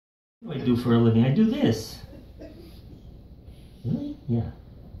What do I do for a living? I do this. Really? Yeah.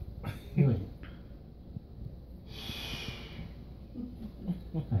 Really.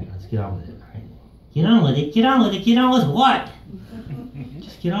 Alright, let's get on with it. All right. Get on with it, get on with it, get on with what?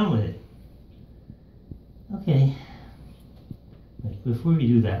 Just get on with it. Okay. Wait, before we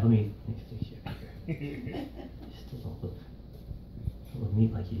do that, let me fix you up here. Still don't look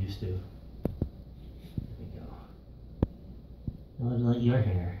neat like you used to. There we go. Now like your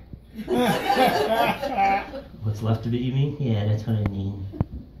hair. What's left of it, you mean? Yeah, that's what I mean.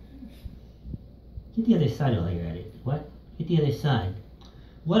 Get the other side while you're at it. What? Get the other side.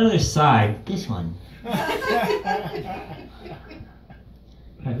 What other side? This one. Alright,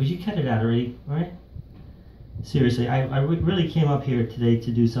 would you cut it out already? Alright? Seriously, I really came up here today to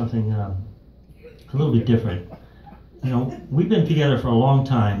do something a little bit different. You know, we've been together for a long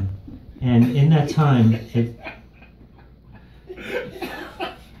time, and in that time,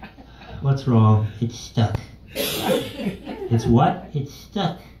 what's wrong? It's stuck. It's what? It's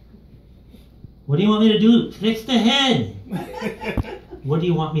stuck. What do you want me to do? Fix the head. What do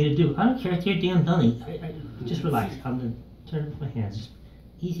you want me to do? I don't care. It's your damn dummy. Just relax. I'm going to turn with my hands. Just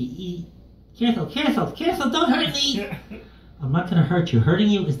easy, easy. Careful, careful, careful. Don't hurt me. I'm not going to hurt you. Hurting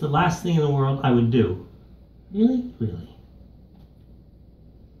you is the last thing in the world I would do. Really? Really?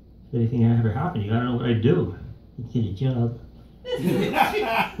 If anything ever happened to you, I don't know what I'd do. You'd get a job.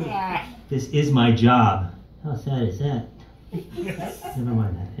 This is my job. How sad is that? Never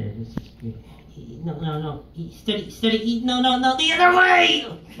mind that. There, no, no, no. Steady, steady. No, no, no. The other way!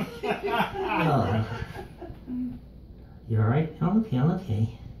 Oh. You alright? I'm okay, I'm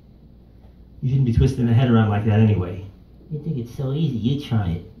okay. You shouldn't be twisting the head around like that anyway. You think it's so easy. You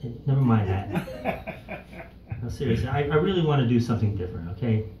try it. Never mind that. No, seriously. I really want to do something different,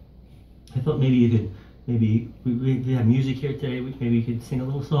 okay? I thought maybe you could, maybe we have music here today. Maybe you could sing a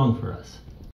little song for us.